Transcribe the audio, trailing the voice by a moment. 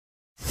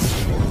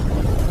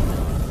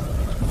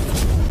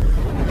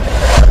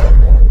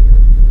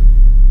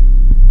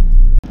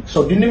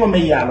so dindi mo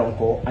me yalon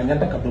ko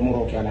anyanta ka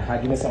domoro ke ala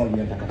hajime sama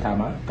nyanta ka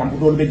tama kambu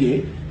dol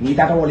beje ni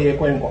tata wole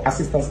ko en ko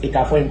assistance e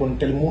ka fo en kon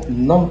telmo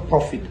non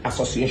profit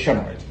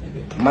association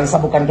man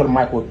sabu kantol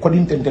mako ko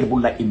din tentel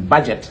bulla in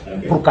budget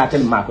pour ka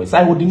tel mako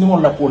say wo dindi mo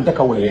la ko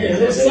ndaka wole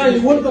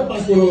say won ko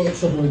passeport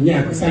so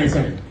nyaaka say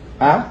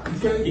ah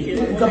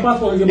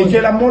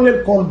ike la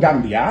molel call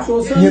Gambia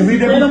ni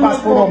readable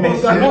passport men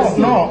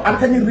no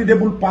anta ni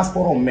readable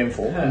passport men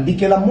fo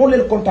ike la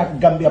molel contact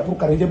Gambia pour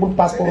ka readable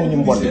passport ni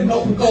mbon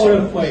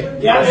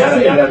ya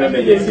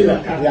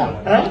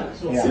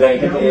sila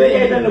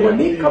ita no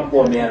ni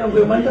kampo me ano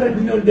ko man tara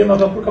dinol de ma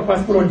pour ka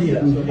passport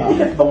dila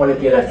ita pamole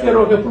kila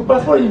fero ke pour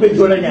passport ni be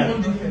jola nya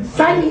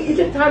sani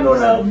ita tano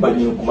na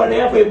bani kuma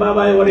na yafa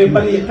baba wore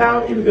bani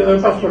ta ibi ga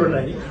passport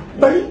na ni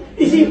bari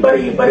isi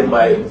bari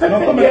mai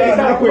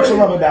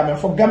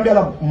for Gambia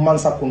la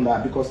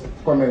Mansakunda because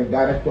comme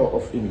director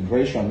of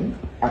immigration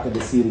at the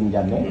Sirin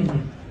Janne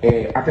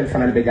atel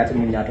fanal be gatel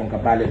mun nyaton ka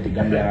balé di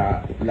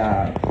Gambia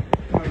la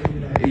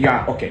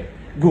yeah okay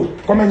good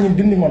comme ni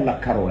dindi mon la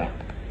carola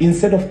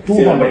instead of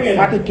 200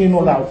 fati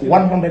no la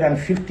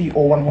 150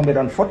 or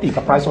 140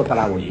 ka price o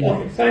tala woni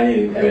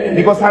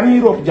because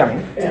hani Europe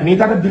jam ni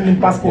tata dindi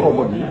passport o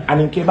boni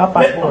anin ke ba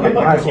passport la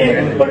price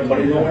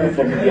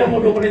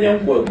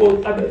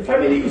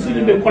family is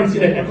in the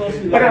consider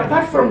but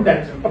apart from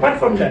that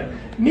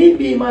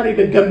maybe mari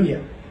the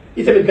Gambia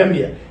ita be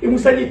Gambia e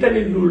musali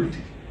tani lult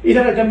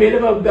ita la Gambia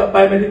ba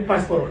biometric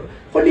passport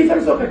for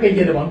difference of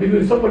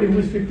between somebody who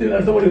is 15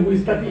 and somebody who is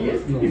 30 years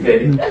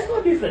that's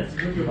no difference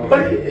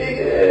but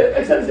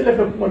I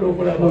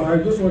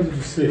just wanted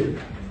to say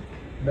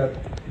that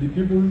the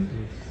people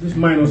this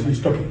minors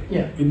is talking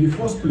in the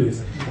first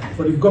place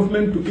for the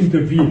government to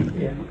intervene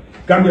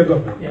Gambia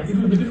government it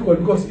will be difficult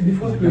because in the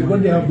first place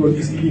what they have done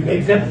is illegal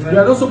they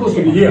are not supposed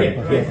to be here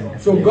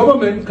so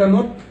government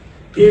cannot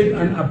aid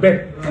and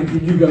abet an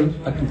illegal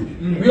activity.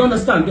 We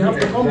understand they have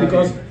to come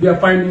because they are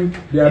finding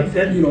their,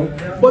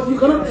 but you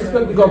cannot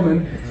expect the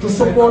government to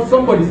support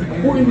somebody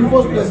who in the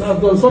first place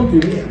has done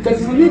something that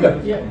is illegal.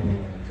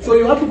 So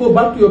you have to go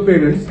back to your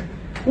parents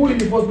who in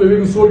the first place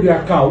maybe sold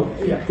their cow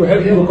to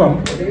help you come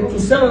to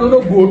sell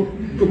another goat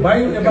to buy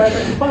you a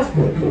biometric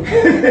passport.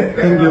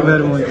 Thank you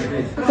very much.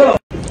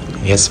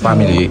 Yes,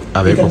 family,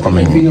 avec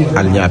comme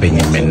alniabe ni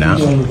menna,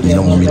 ni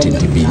no meeting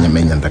tibi ni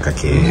menna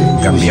takake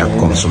Gambia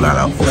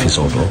consular office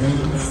auto,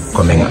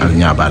 comme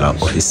alniaba la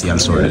official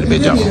sur le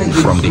Belgium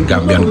from the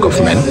Gambian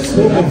government.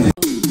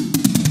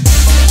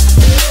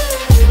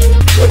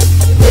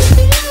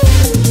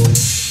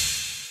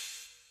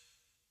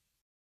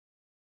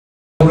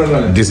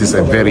 This is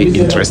a very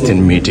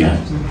interesting meeting.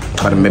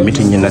 But me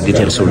meeting in a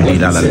detail so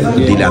dilal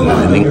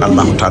ning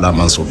Allah Taala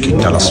manso ki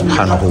Taala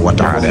subhanahu wa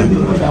ta'ala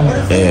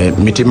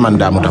meeting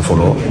manda muta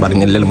follow bar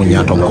ngel lel mu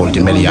nyaton ko ti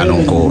mel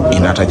yalon ko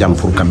inata jam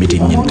pour ka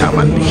meeting nyin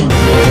tamandi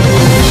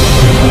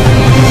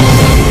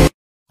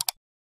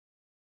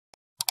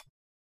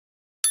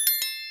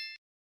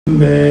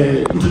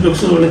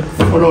introduction le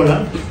folola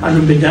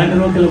anu be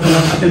jangalo kala kala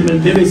atel men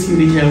debe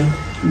sirinya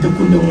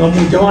ndekunde ngamu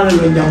jawala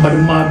lo jambar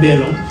ma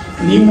belo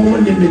ni mo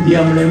wonde be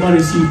diam le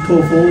mari si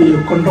tofo ye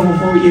konto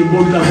fo ye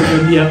bodla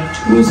ko dia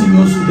musi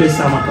nosu be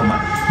sama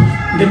kama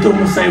de to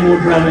mo say mo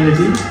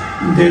dramelati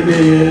de be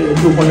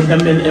do ko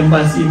Gambian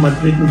embassy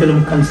Madrid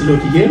ngelam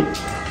kanseloti je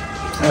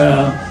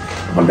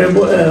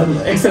honorable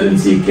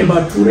excellency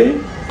Keba Touré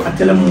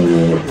atelam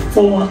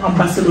former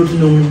ambassador to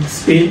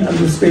Spain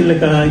and Spain like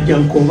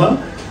Jankova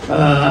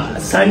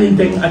signing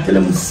thing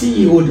atelam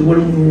CEO de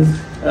wolum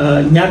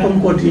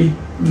nyatom koti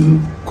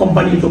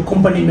company to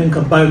company men ka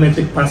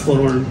biometric passport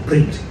or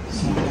print.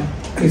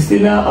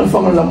 Christina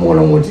Alfama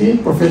Lamola Moti,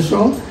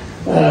 professor,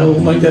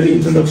 Manjari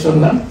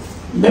introduction la.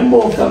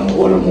 Member kam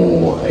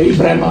Olamu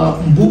Ibrahima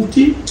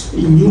Mbukti,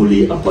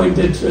 newly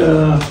appointed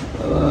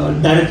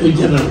Director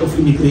General of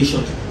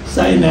Immigration.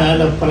 Saina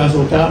la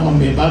Palasota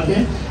Mambe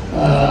Bake,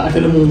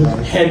 Atelamu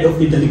head of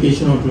the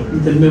delegation of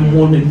the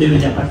Memon and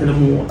Devenya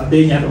Atelamu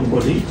Abenya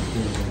Body.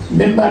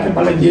 Member at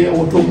Palaje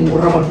Otom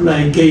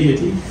Ramatula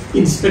Gayety,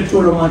 Inspector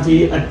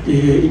Ramati at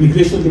the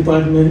Immigration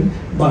Department,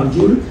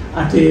 Banjul,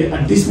 at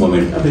this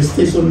moment at the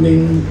station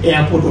in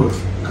Airport Road,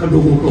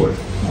 Kadogo Road.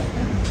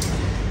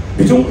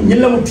 Between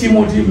Nilam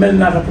Timothy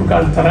Melna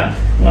Pukal Tara,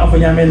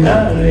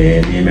 Nafayamena,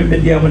 Name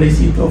Media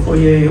Malaysia for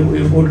a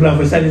good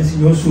love silence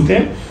in your suit.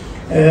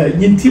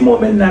 Nintimo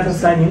Melna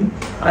signing,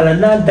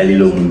 Alana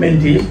Dalilo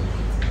Menti,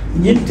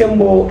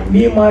 Nintembo,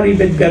 Nimari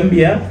Bet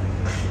Gambia.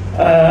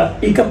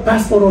 Ika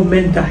passport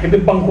menta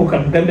hebe banko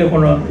kan Gambia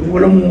kono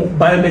wala mu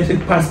biometric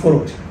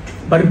passport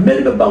bar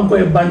melbe banko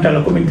e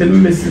bantala ko min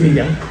telmi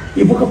mesiniya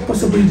ibuka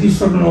possibility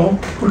sorno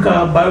pour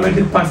ka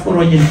biometric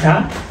passport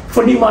nyinta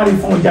foni mari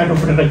fon jato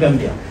pour ta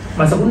Gambia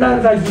masa bunda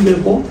ta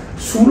jibe ko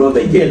sulo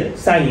be jele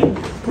sayi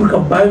pour ka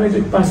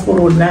biometric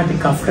passport nati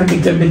ka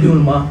frati Gambia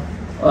dulma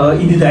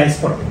indi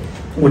diaspora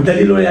o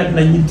dalilo ya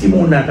na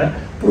nyintimo nata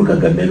pour ka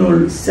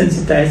Gambenol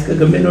sensitize ka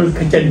Gambenol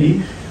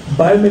kachandi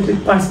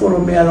biometric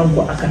passport me alon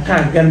ko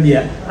akata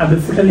Gambia abe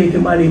futale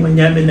ke mari ma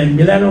nyame na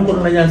milano ko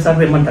na nyan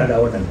sarre manta da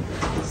wotan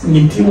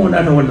ñin timo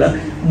nata wala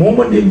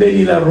momo de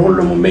beni la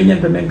role mo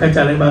meñanta men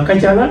kacala ba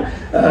kacala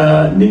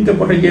ninte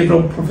ko je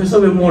do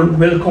professeur be mo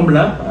welcome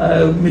la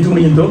mituma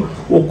ñindo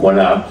o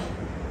kola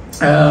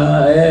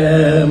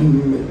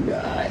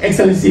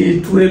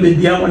Excellency Touré be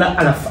diamola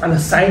ala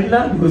side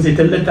la because it's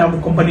the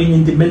time company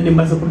ñinti melni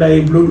masa ko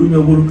day blodu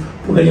ñogul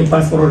pour gagner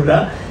passeport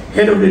da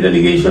head of the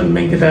delegation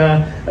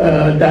menketa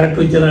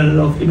director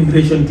general of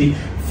immigration ti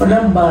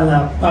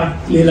fanambala part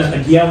lela ka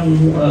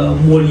diamu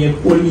moliye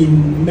koli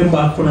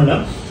memba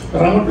konala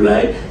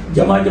ramatulay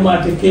jama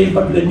te ke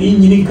patla ni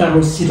ñini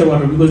karo sita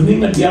wato because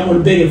ni nga diamol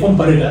bege fom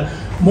parega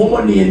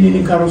momo ni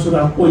ni karo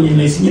sura ko ni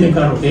ne ñini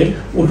karo ke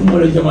otumo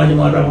le jama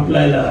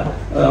ramatulay la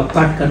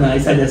part kana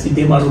isaja si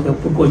demaro ke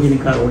pour ko ñini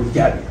karo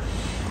jabi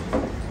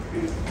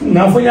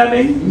na fo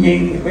yame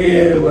ñi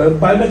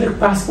biometric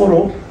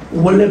passport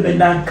wala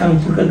benda kan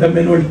pour que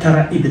gamenol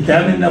tara ide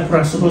damen na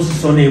pour so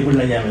sonné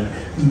bulla ñamel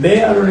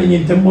be alo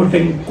ni tembo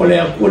ten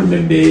kolea kol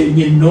membe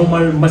ni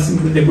normal machine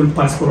credible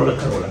passeport la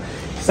karola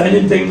sa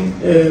ni ten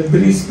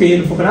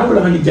Brisbane fo kana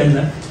wala hani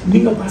janna ni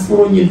nga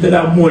passeport ni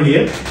dara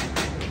molier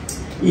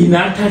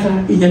ina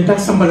tata inyanta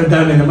sambala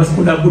damen na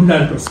maskunda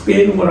bundal to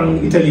Spain warang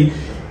Italy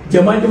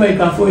jama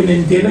ka fo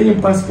enen tena ni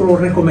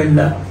passeport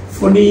recommenda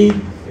foni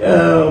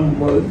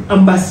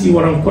embassy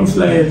warang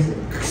consular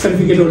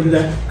certificate of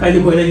the kaji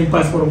ko ene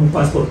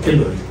passeport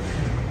tendo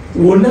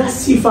wona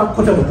sifa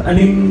kota bot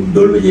anin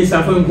dolbe je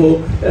sa fa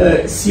ko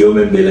sio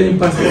membe la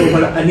passeport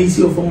wala ani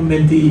sio fo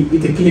momenti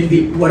ite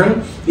klindi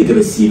waran ite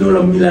be sino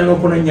la milano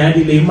ko na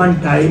nyaadi le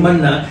manta e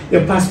manna e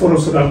passeport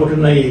so da bot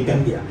na e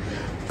Gambia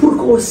pour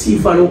ko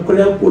sifa lo ko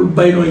la ko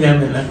bayno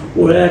nyamena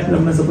wala na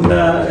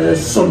masakunda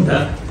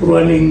sonta pour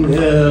anin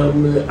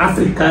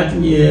Africa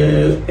ni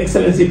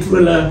excellency pour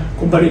la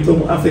compagnie to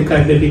Africa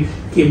de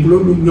ke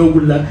blodu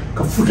ñogul la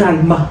ka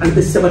futal ma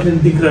albe sabaten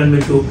digral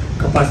meto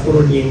ka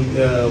passeport ni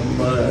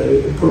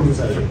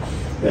producer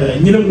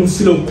ñina mu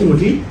silo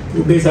kumuti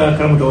bu besa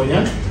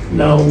karamatonya.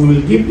 Now we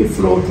will give the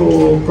floor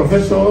to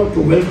Professor to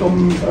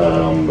welcome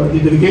the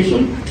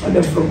delegation, and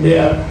then from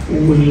there we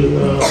will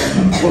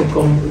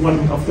welcome one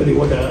after the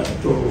other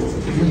to...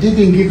 You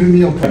didn't give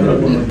me a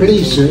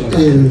please,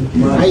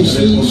 I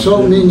see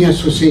so many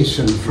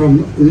associations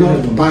from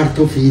north part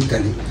of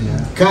Italy.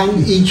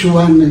 Can each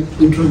one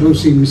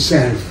introduce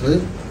himself?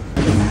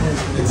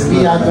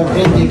 We had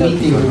already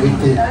meeting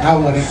with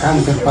our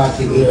counterpart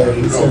in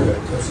Italy.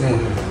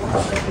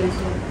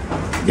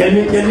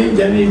 Jani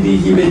di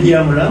jibe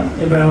diamla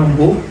Ibrahim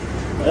Bo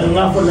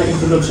nga for la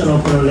introduction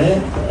of prole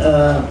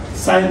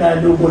sai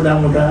da do ko da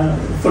muda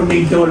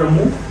funding ke wala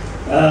mu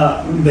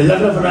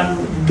belaka fran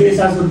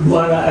besa so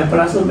duala e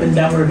plaso ben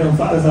damro dem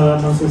fa ala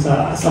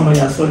mansusa sama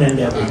ya sonen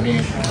de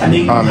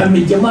ani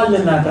ami jamal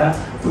nata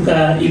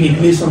puta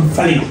immigration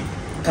fali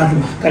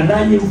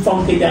kana ni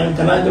fonke jang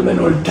kana do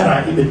menol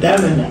tara ibe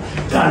damena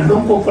ka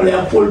don ko ko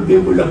ya pol be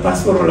bu la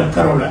passeport la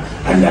carola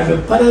anda be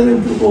parare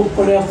ko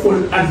ko ya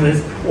pol address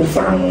o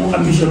faram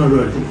ambition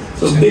loti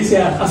so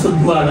besa aso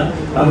douala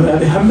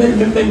be hamel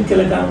memben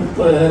kala kan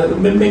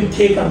memben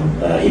ke kan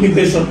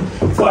immigration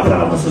fo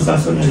atara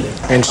association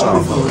inshallah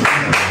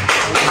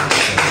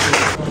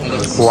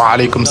wa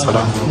alaikum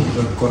salam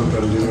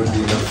control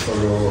di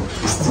for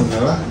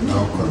istinala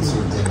now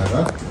consul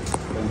general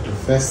to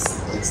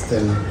first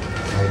extend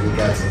my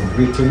regards and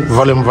greetings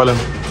volume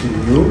to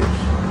you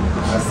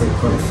as the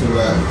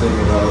Consular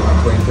General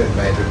appointed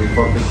by the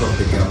Republic of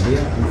the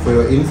Gambia. And for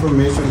your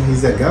information,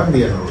 he's a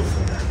Gambian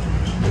also.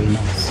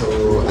 So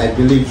I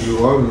believe you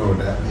all know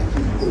that.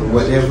 So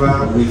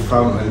whatever we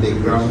found on the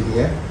ground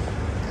here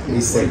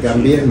is a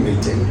Gambian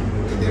meeting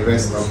with the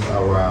rest of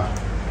our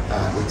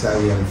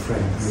Italian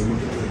friends.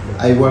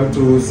 I want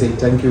to say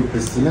thank you,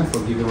 Christina, for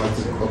giving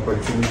us the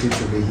opportunity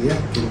to be here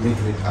to meet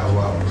with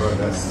our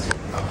brothers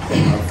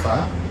from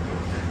afar.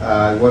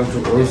 I want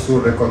to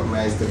also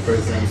recognize the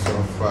presence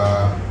of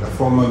the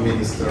former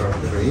Minister of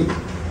Trade.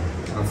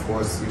 Of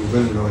course, you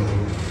will know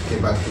him,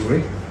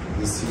 Kebature,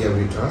 is here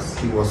with us.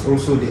 He was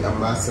also the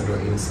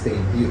ambassador in Spain.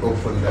 He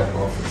opened that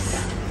office.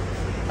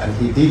 And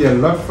he did a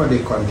lot for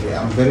the country.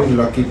 I'm very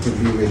lucky to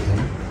be with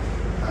him.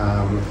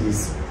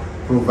 He's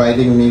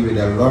providing me with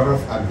a lot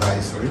of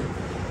advisory,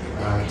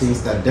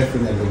 things that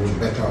definitely will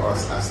better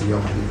us as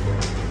young people.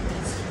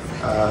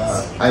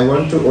 I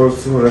want to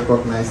also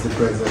recognize the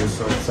presence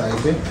of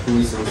Saide, who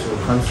is also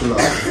consular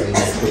officer in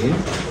Spain,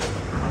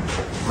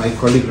 my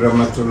colleague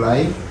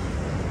Ramatulai,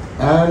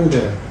 and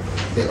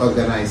the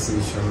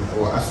organization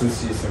or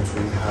associations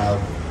we have,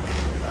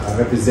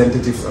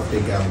 representatives of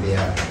the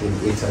Gambia in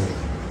Italy.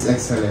 His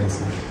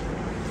Excellency,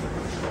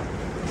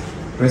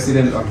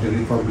 President of the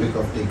Republic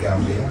of the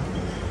Gambia,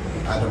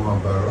 Adama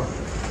Barrow,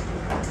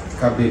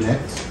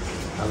 Cabinet,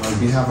 and on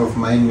behalf of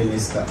my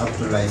Minister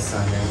Abdoulaye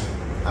Sané,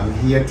 I'm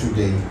here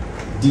today,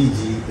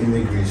 DG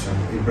Immigration,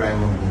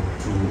 Ibrahim Ogu,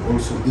 to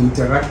also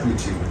interact with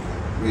you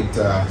with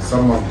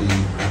some of the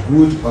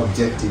good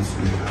objectives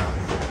we have.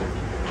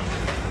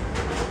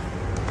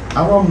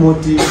 Our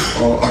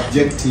motive or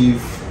objective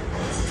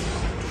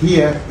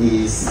here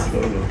is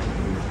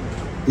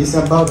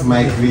about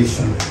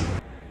migration.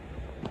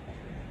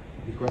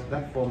 because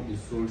that form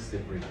is sold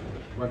separately.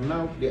 But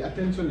now the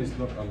attention is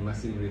not on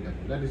machine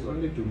readable. That is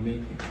only to make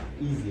it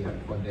easier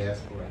for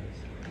diasporans.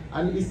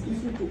 And it's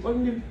easy to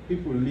only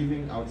people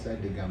living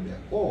outside the Gambia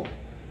or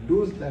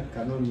those that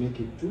cannot make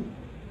it to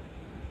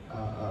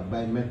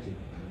biometric.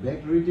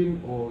 Bag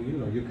reading, or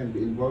you can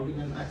be involved in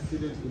an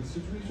accident, the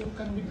situation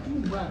can be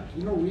too bad.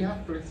 We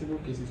have flexible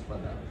cases for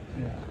that.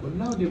 Yeah. But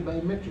now the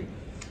biometric,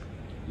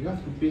 you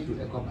have to pay to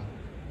ECOBA.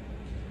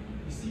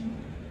 You see,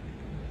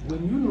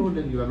 when you know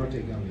that you are not a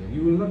Gambian,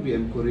 you will not be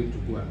encouraged to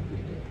go and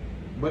pay there.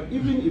 But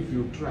even if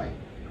you try,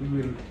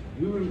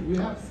 we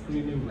have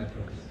screening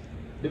methods.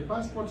 The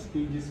passport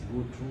stages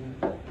go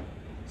through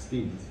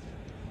stages.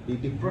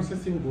 The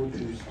processing go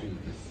through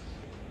stages.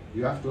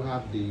 You have to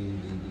have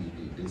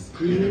the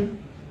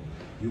screening.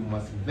 You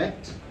must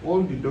vet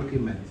all the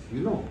documents,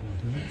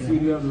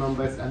 serial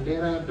numbers, and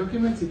there are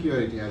document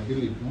security, I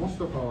believe.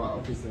 Most of our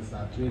officers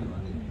are trained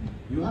on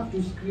it. You have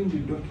to screen the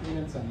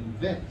documents and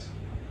vet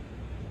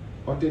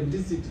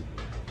authenticity,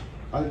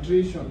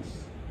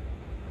 alterations,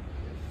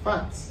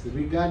 facts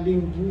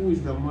regarding who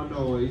is the mother,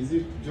 or is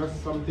it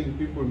just something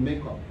people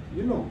make up?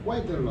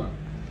 Quite a lot.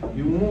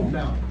 You move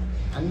down,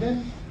 and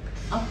then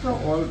after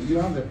all, you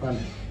have a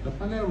panel. The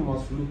panel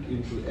must look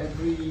into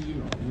every,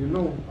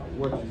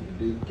 what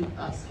they keep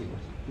asking,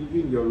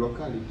 even your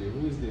locality,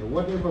 who is there,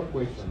 whatever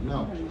question.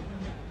 Now,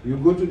 you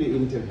go to the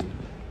interview.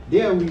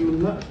 There,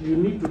 you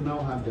need to now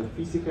have the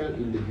physical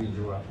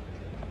individual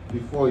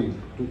before you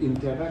to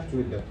interact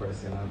with the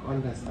person and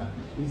understand,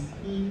 is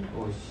he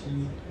or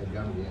she a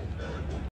Gambian?